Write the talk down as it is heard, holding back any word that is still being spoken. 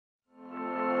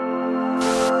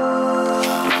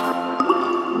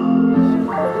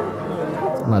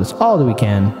and let us all do we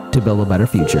can to build a better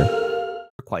future.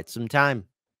 For quite some time.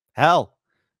 Hell,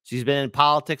 she's been in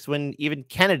politics when even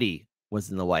Kennedy was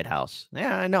in the White House.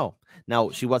 Yeah, I know. Now,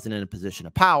 she wasn't in a position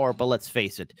of power, but let's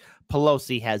face it,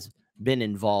 Pelosi has been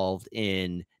involved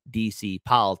in D.C.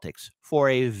 politics for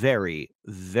a very,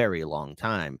 very long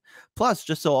time. Plus,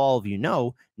 just so all of you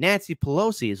know, Nancy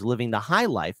Pelosi is living the high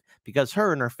life because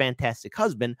her and her fantastic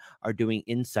husband are doing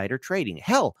insider trading.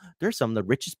 Hell, they're some of the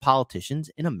richest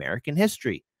politicians in American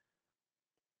history.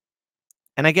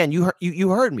 And again, you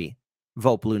heard me.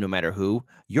 Vote blue no matter who.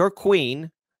 Your queen,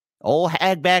 old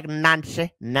hagback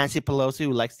Nancy Pelosi,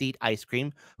 who likes to eat ice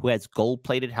cream, who has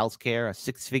gold-plated health care, a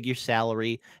six-figure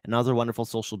salary, and other wonderful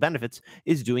social benefits,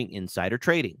 is doing insider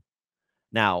trading.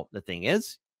 Now, the thing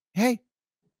is, hey,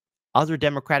 other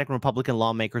Democratic and Republican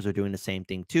lawmakers are doing the same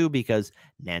thing too, because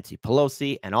Nancy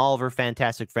Pelosi and all of her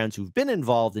fantastic friends who've been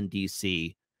involved in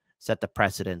D.C. set the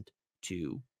precedent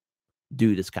to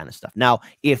do this kind of stuff. Now,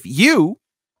 if you,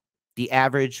 the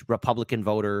average Republican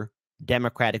voter,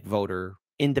 Democratic voter,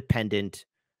 independent,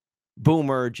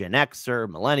 boomer, Gen Xer,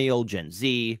 millennial, Gen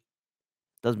Z,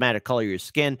 doesn't matter the color of your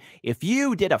skin, if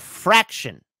you did a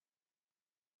fraction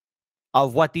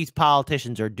of what these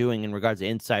politicians are doing in regards to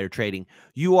insider trading,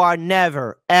 you are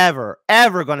never, ever,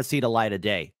 ever going to see the light of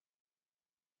day.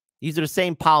 These are the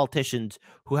same politicians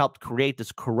who helped create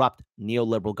this corrupt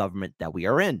neoliberal government that we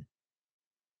are in.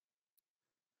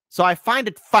 So I find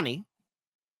it funny.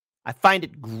 I find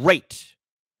it great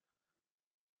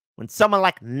when someone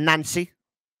like Nancy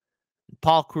and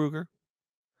Paul Kruger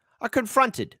are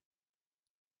confronted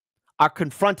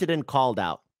and called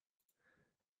out.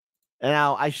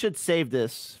 Now, I should save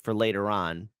this for later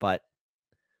on, but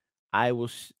I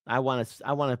want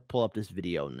to pull up this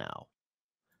video now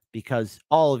because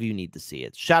all of you need to see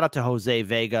it. Shout out to Jose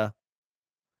Vega.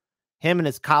 Him and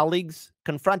his colleagues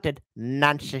confronted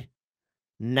Nancy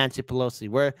Pelosi,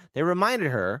 where they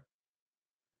reminded her,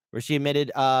 where she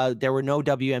admitted there were no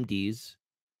WMDs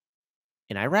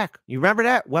in Iraq. You remember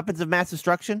that? Weapons of mass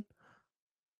destruction?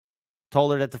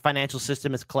 Told her that the financial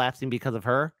system is collapsing because of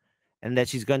her, and that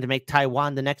she's going to make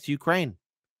Taiwan the next Ukraine.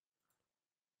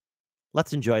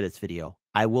 Let's enjoy this video.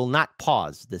 I will not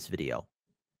pause this video.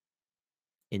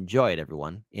 Enjoy it,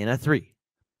 everyone, in a 3,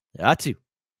 a 2,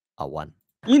 a 1.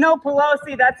 You know,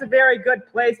 Pelosi, that's a very good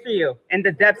place for you in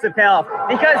the depths of hell,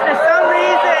 because for some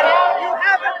reason you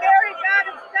have a very bad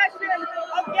obsession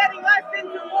of getting us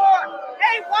into war.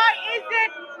 Hey, why is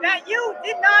it that you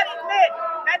did not admit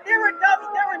that there were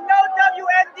no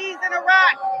WMDs in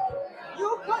Iraq? You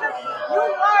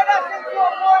lied us into a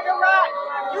war in Iraq.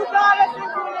 You got us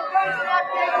into an invasion of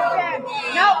Afghanistan.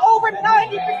 Now over 90%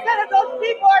 of those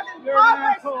people are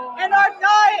impoverished and are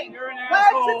dying.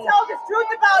 Let's tell the truth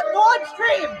about Nord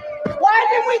Stream. Why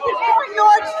did we destroy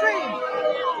Nord Stream?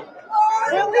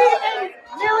 We're leaving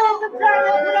millions of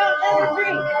Germans without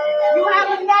energy. You have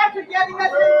a knack of getting us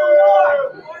into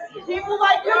war. People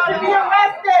like you should be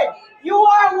arrested. You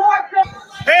are a war criminal.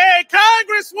 Hey,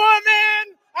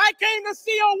 Congresswoman! I came to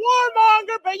see a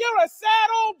warmonger, but you're a sad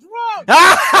old drunk.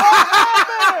 What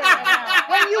happened?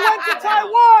 When you went to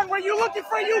Taiwan, were you looking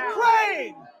for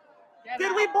Ukraine?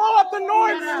 Did we blow up the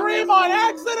Nord Stream on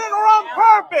accident or on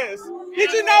purpose? Did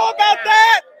you know about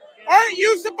that? Aren't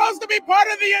you supposed to be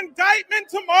part of the indictment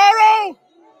tomorrow?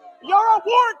 You're a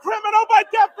war criminal by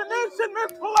definition,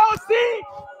 Miss Pelosi.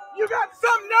 You got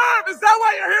some nerve. Is that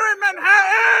why you're here in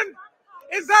Manhattan?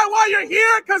 Is that why you're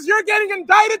here? Because you're getting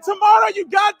indicted tomorrow, you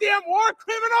goddamn war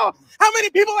criminal? How many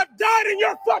people have died in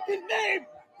your fucking name?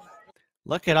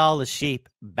 Look at all the sheep.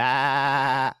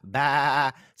 Bah,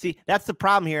 bah. See, that's the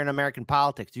problem here in American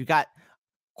politics. You got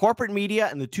corporate media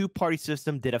and the two-party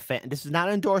system did this is not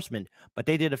an endorsement, but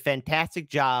they did a fantastic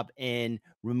job in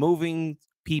removing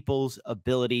people's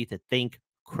ability to think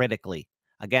critically.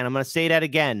 Again, I'm going to say that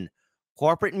again.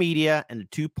 Corporate media and the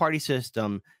two-party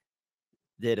system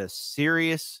did a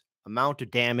serious amount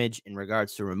of damage in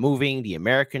regards to removing the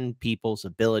American people's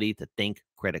ability to think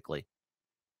critically.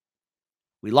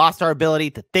 We lost our ability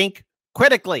to think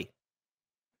critically.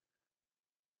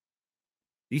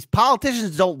 These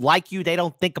politicians don't like you. They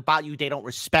don't think about you. They don't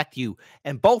respect you.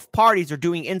 And both parties are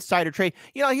doing insider trade.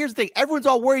 You know, here's the thing. Everyone's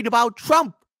all worried about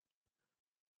Trump.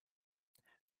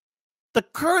 The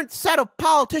current set of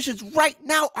politicians right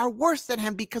now are worse than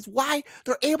him because why?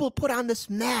 They're able to put on this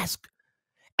mask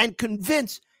and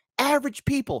convince average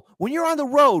people. When you're on the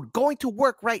road going to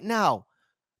work right now,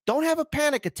 don't have a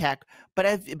panic attack. But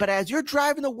as you're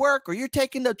driving to work or you're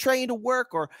taking the train to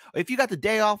work, or if you got the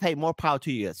day off, hey, more power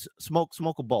to you. Smoke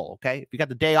a bowl, okay? If you got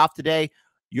the day off today,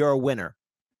 you're a winner.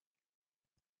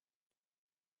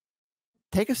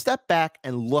 take a step back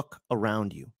and look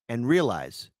around you and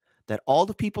realize that all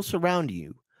the people surrounding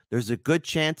you, there's a good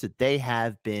chance that they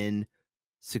have been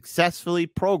successfully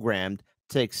programmed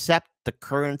to accept the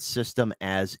current system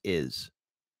as is.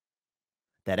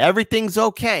 That everything's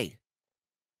okay.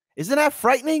 Isn't that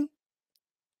frightening?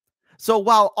 So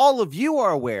while all of you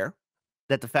are aware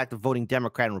that the fact of voting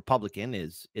Democrat and Republican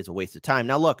is a waste of time.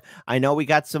 Now, look, I know we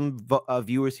got some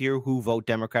viewers here who vote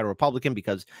Democrat or Republican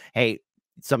because, hey,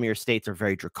 some of your states are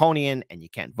very draconian and you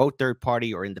can't vote third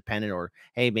party or independent, or,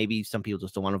 hey, maybe some people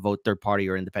just don't want to vote third party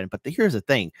or independent. But here's the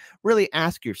thing. Really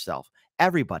ask yourself,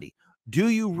 everybody, do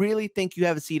you really think you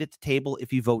have a seat at the table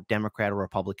if you vote Democrat or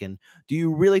Republican? Do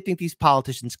you really think these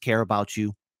politicians care about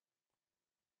you?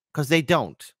 Because they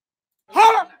don't.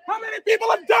 Huh? How many people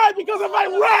have died because of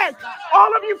Iraq?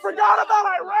 All of you forgot about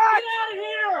Iraq?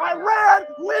 Iran,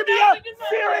 Libya,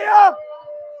 Syria.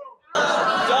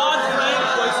 Dodd-Frank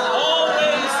was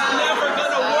always never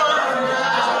going to work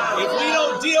if we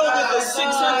don't deal with the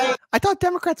 600 I thought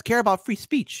Democrats care about free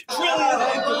speech. trillion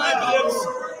in derivatives,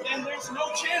 and there's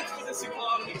no chance for this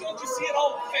economy. Don't you see it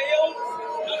all failed?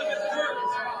 None of it worked.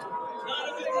 None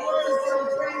of it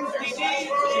worked. We need to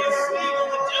sleep on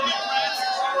the Democrats.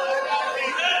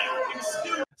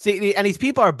 See, and these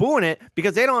people are booing it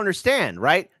because they don't understand,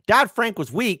 right? Dodd-Frank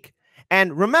was weak.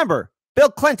 And remember, Bill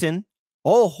Clinton,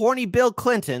 old horny Bill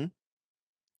Clinton,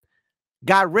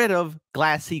 got rid of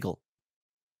Glass-Steagall.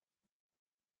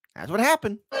 That's what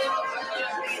happened.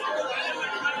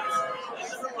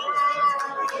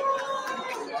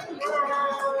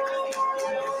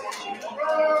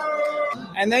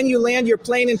 And then you land your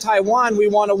plane in Taiwan. We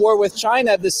want a war with China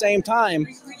at the same time.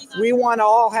 We want to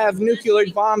all have nuclear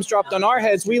bombs dropped on our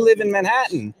heads. We live in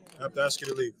Manhattan. I have to ask you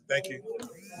to leave. Thank you.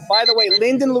 By the way,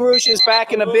 Lyndon LaRouche is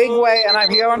back in a big way, and I'm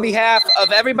here on behalf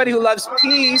of everybody who loves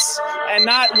peace and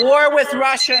not war with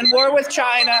Russia and war with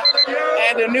China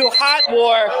and a new hot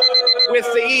war with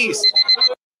the East.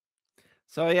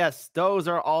 So, yes, those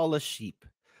are all the sheep.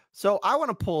 So I want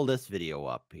to pull this video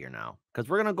up here now because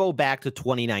we're going to go back to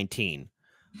 2019.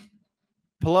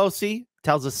 Pelosi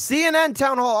tells a CNN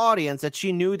town hall audience that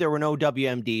she knew there were no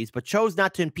WMDs, but chose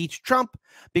not to impeach Trump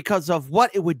because of what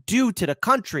it would do to the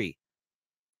country.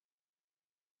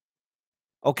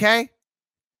 Okay?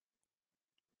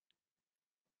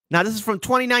 Now, this is from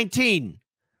 2019.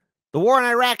 The war in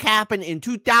Iraq happened in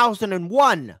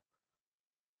 2001.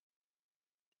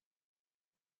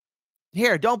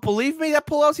 Here, don't believe me that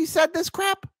Pelosi said this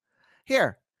crap?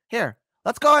 Here.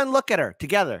 Let's go ahead and look at her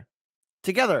together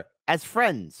as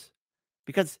friends,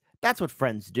 because that's what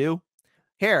friends do.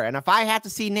 Here, and if I have to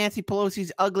see Nancy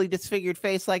Pelosi's ugly, disfigured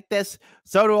face like this,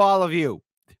 so do all of you.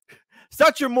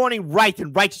 Start your morning right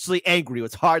and righteously angry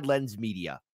with Hard Lens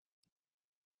Media.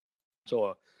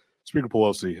 So, Speaker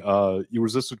Pelosi, you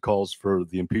resisted calls for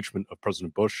the impeachment of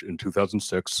President Bush in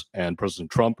 2006 and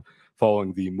President Trump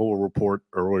following the Mueller report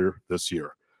earlier this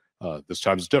year. This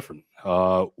time is different.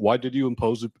 Why did you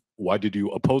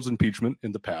oppose impeachment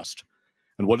in the past?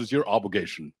 And what is your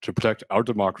obligation to protect our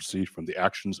democracy from the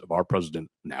actions of our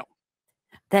president now?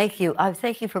 Thank you.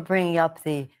 Thank you for bringing up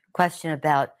the question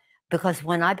about, because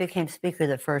when I became speaker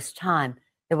the first time,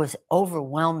 there was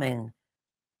overwhelming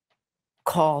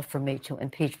call for me to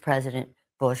impeach President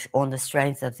Bush on the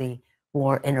strength of the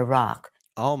war in Iraq.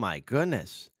 Oh, my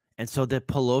goodness. And so did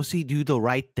Pelosi do the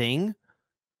right thing?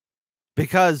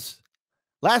 Because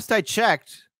last I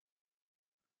checked,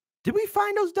 did we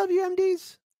find those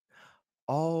WMDs?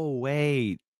 Oh,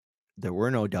 wait. There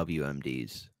were no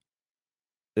WMDs.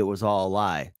 It was all a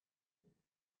lie.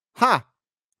 Huh.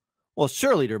 Well,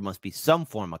 surely there must be some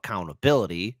form of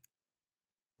accountability,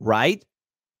 right?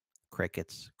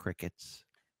 Crickets.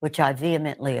 Which I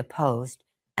vehemently opposed.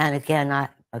 And again, I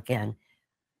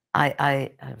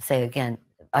say again,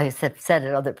 I said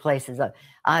it other places.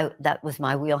 That was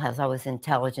my wheelhouse. I was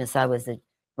intelligence. I was a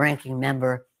ranking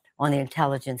member on the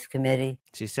Intelligence Committee.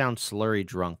 She sounds slurry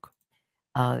drunk.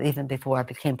 Even before I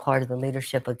became part of the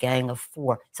leadership of Gang of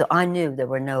Four. So I knew there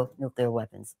were no nuclear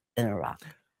weapons in Iraq.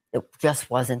 It just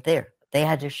wasn't there. They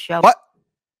had to show.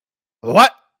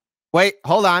 What? Wait,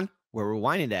 hold on. We're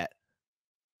rewinding that.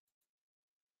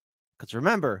 Because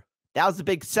remember, that was the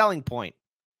big selling point.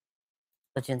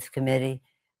 Intelligence Committee,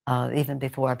 even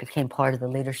before I became part of the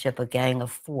leadership of Gang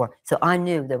of Four. So I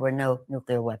knew there were no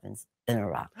nuclear weapons in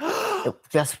Iraq. It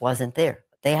just wasn't there.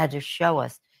 They had to show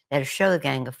us. They had to show the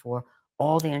Gang of Four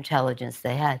all the intelligence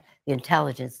they had. The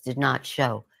intelligence did not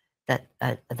show that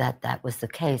that was the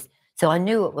case. So I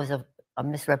knew it was a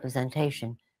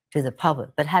misrepresentation to the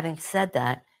public. But having said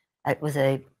that, it was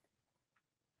in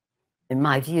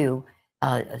my view,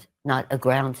 not a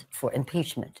ground for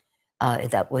impeachment.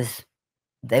 That was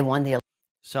They won the.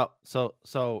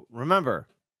 So remember,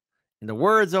 in the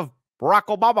words of Barack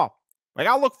Obama, we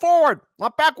gotta look forward,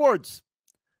 not backwards.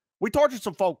 We tortured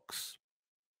some folks.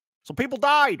 Some people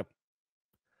died.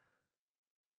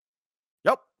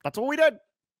 Yep, that's what we did.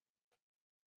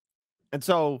 And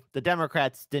so the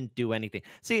Democrats didn't do anything.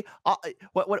 See,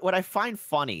 what I find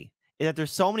funny is that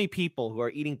there's so many people who are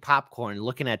eating popcorn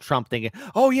looking at Trump thinking,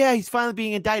 oh, yeah, he's finally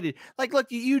being indicted. Like, look,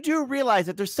 you do realize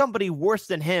that there's somebody worse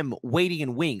than him waiting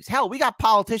in wings. Hell, we got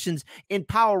politicians in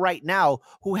power right now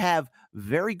who have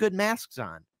very good masks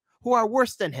on, who are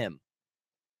worse than him.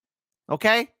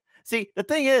 Okay? See, the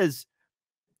thing is,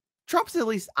 Trump's at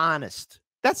least honest.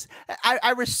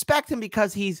 I respect him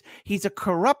because he's a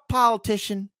corrupt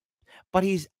politician, but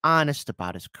he's honest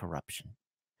about his corruption.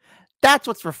 That's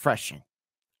what's refreshing.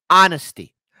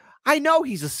 Honesty. I know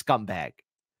he's a scumbag.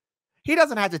 He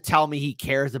doesn't have to tell me he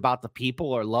cares about the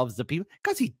people or loves the people,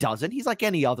 because he doesn't. He's like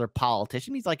any other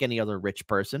politician. He's like any other rich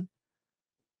person.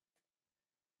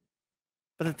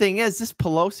 But the thing is, this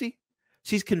Pelosi,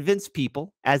 she's convinced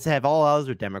people, as have all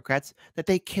other Democrats, that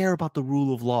they care about the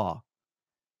rule of law.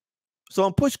 So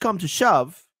when push comes to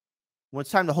shove, when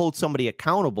it's time to hold somebody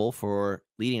accountable for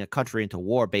leading a country into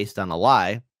war based on a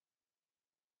lie,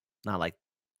 not like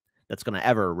that's going to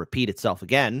ever repeat itself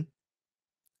again,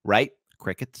 right?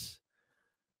 Crickets.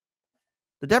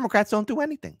 The Democrats don't do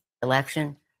anything.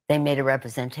 Election, they made a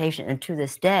representation, and to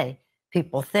this day,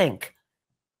 people think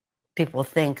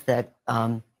that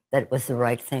that it was the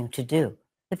right thing to do.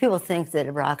 The people think that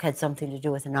Iraq had something to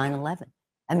do with 9/11.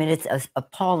 I mean, it's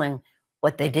appalling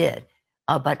what they did.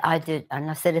 But I did, and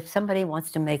I said, if somebody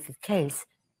wants to make a case,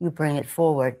 you bring it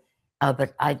forward.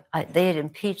 But they had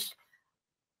impeached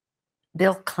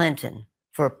Bill Clinton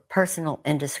for personal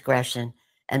indiscretion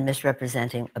and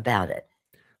misrepresenting about it.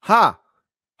 Kind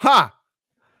of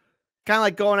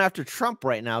like going after Trump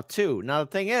right now, too. Now,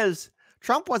 the thing is,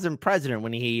 Trump wasn't president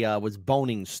when he was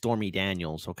boning Stormy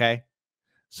Daniels, okay?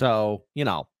 So, you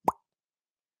know,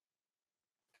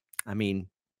 I mean,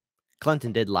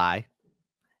 Clinton did lie,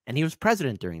 and he was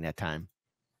president during that time.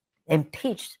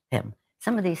 Impeached him.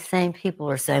 Some of these same people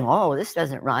are saying, oh, this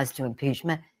doesn't rise to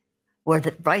impeachment. We're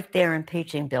right there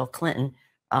impeaching Bill Clinton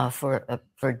for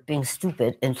being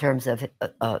stupid in terms of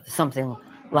something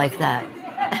like that.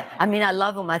 I mean, I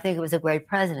love him. I think he was a great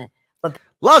president. But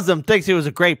loves him, thinks he was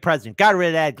a great president. Got rid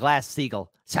of that Glass-Steagall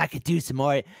so I could do some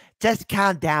more. Just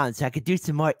calm down so I could do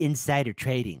some more insider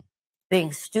trading.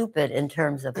 Being stupid in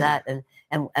terms of that, and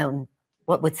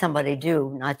what would somebody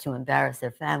do not to embarrass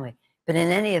their family? But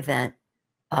in any event,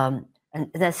 and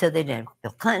that's so they did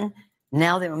Bill Clinton.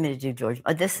 Now they want me to do George.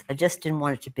 I just didn't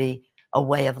want it to be a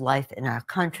way of life in our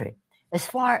country. As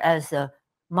far as the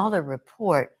Mueller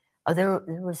report, there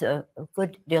was a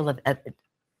good deal of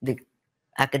the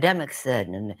academics said,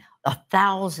 and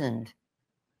 1,000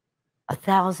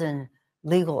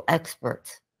 legal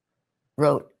experts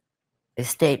wrote a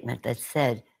statement that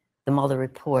said the Mueller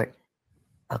report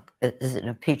is an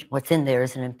impeachment. What's in there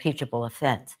is an impeachable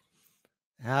offense.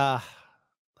 The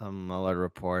Mueller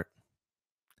report.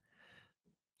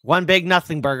 One big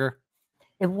nothing burger.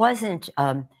 It wasn't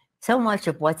so much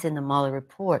of what's in the Mueller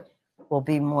report will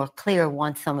be more clear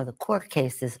once some of the court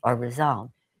cases are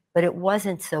resolved, but it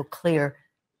wasn't so clear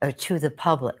to the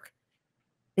public.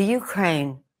 The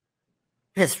Ukraine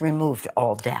just removed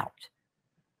all doubt.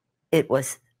 It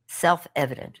was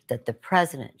self-evident that the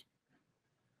president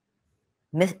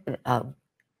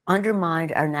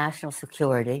undermined our national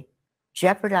security,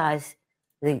 jeopardized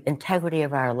the integrity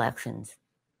of our elections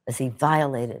as he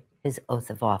violated his oath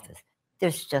of office.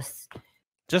 There's just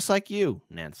like you,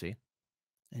 Nancy,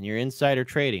 and your insider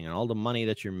trading and all the money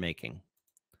that you're making.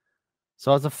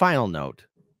 So as a final note,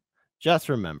 just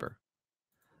remember,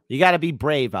 you got to be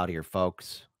brave out here,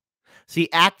 folks. See,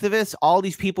 activists, all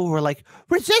these people who are like,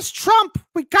 resist Trump.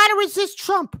 We got to resist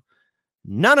Trump.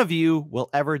 None of you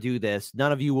will ever do this.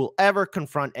 None of you will ever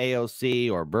confront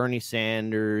AOC or Bernie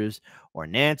Sanders or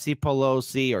Nancy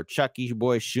Pelosi or Chuck E.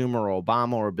 Boy Schumer or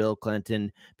Obama or Bill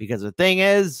Clinton. Because the thing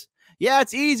is, yeah,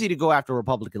 it's easy to go after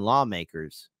Republican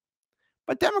lawmakers,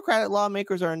 but Democratic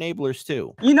lawmakers are enablers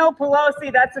too. You know,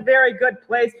 Pelosi, that's a very good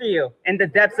place for you in the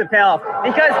depths of hell.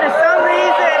 Because for some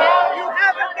reason, you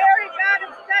have a very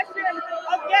bad obsession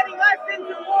of getting us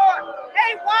into war.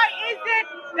 Hey, why is it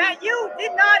that you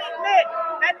did not admit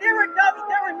that there were no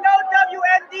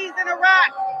WMDs in Iraq?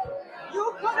 You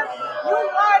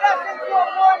lied us into a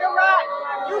war in Iraq.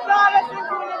 You got us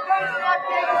into an invasion of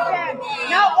Afghanistan.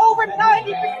 Now over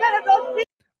 90% of those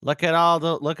people. Look at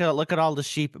all the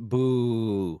sheep.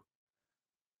 Boo.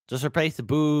 Just replace the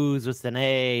boos with an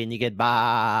A and you get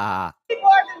ba. People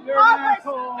are in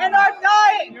poverty and are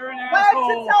dying. You're an Why don't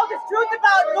you asshole. tell the truth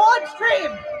about Nord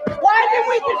Stream? Why did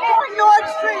we destroy Nord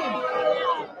Stream?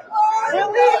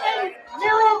 We're leaving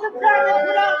millions of Germans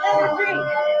without energy.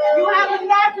 You have a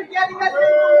knife for getting us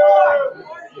into war.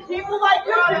 People like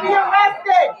you should be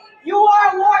arrested. You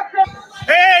are a war criminal.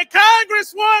 Hey,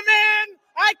 Congresswoman!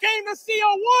 I came to see a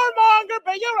warmonger,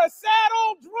 but you're a sad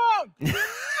old drunk.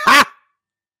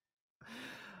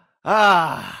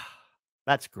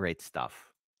 That's great stuff.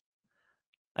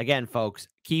 Again, folks,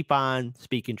 keep on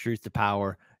speaking truth to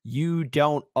power. You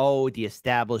don't owe the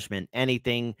establishment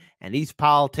anything. And these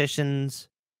politicians,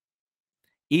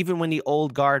 even when the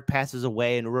old guard passes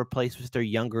away and replaced with their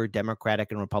younger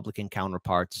Democratic and Republican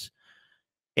counterparts,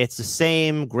 it's the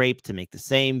same grape to make the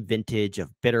same vintage of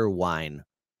bitter wine.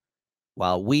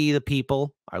 While we, the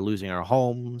people, are losing our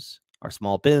homes, our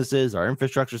small businesses, our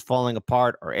infrastructure is falling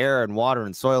apart, our air and water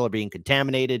and soil are being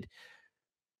contaminated.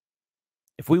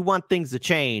 If we want things to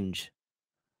change,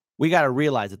 we got to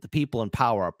realize that the people in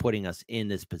power are putting us in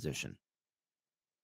this position.